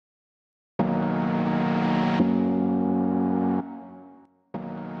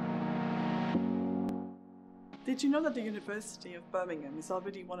Did you know that the University of Birmingham is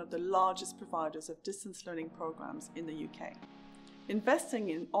already one of the largest providers of distance learning programs in the UK? Investing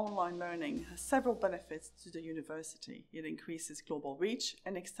in online learning has several benefits to the university. It increases global reach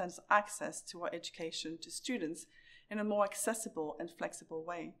and extends access to our education to students in a more accessible and flexible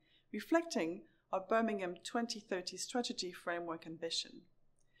way, reflecting our Birmingham 2030 strategy framework ambition.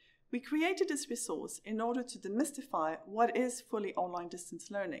 We created this resource in order to demystify what is fully online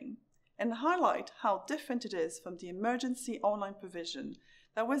distance learning and highlight how different it is from the emergency online provision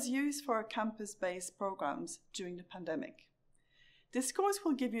that was used for our campus-based programs during the pandemic. This course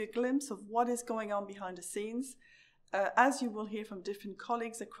will give you a glimpse of what is going on behind the scenes, as you will hear from different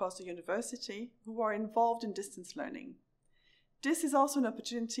colleagues across the university who are involved in distance learning. This is also an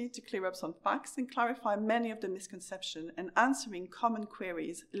opportunity to clear up some facts and clarify many of the misconceptions and answering common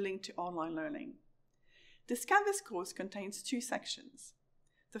queries linked to online learning. This Canvas course contains two sections.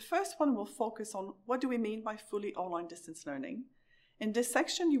 The first one will focus on what do we mean by fully online distance learning. In this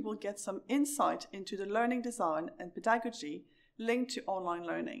section, you will get some insight into the learning design and pedagogy linked to online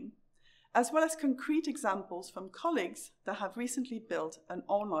learning, as well as concrete examples from colleagues that have recently built an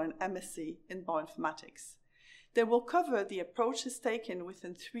online MSc in bioinformatics. They will cover the approaches taken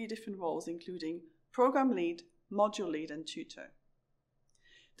within 3 different roles, including program lead, module lead, and tutor.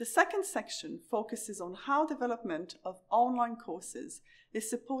 The second section focuses on how development of online courses is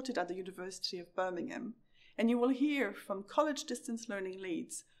supported at the University of Birmingham, and you will hear from college distance learning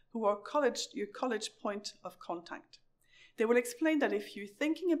leads who are your college point of contact. They will explain that if you're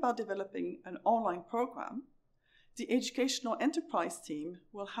thinking about developing an online program, the Educational Enterprise team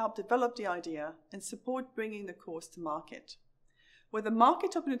will help develop the idea and support bringing the course to market. Where the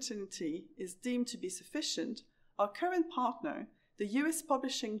market opportunity is deemed to be sufficient, our current partner, the US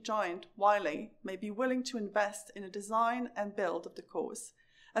publishing giant Wiley, may be willing to invest in a design and build of the course,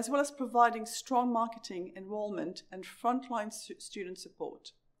 as well as providing strong marketing, enrollment, and frontline student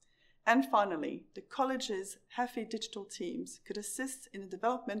support. And finally, the college's HEFi digital teams could assist in the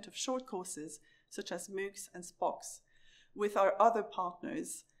development of short courses such as MOOCs and SPOCs with our other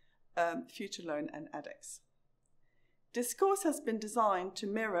partners, FutureLearn and edX. This course has been designed to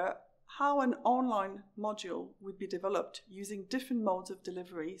mirror how an online module would be developed using different modes of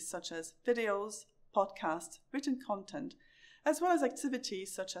delivery such as videos, podcasts, written content, as well as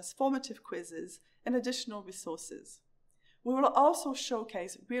activities such as formative quizzes and additional resources. We will also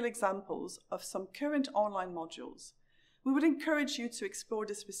showcase real examples of some current online modules. We would encourage you to explore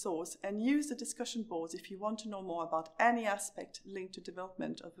this resource and use the discussion boards if you want to know more about any aspect linked to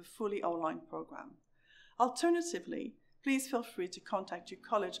development of a fully online program. Alternatively, please feel free to contact your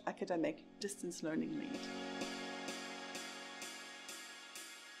college academic distance learning lead.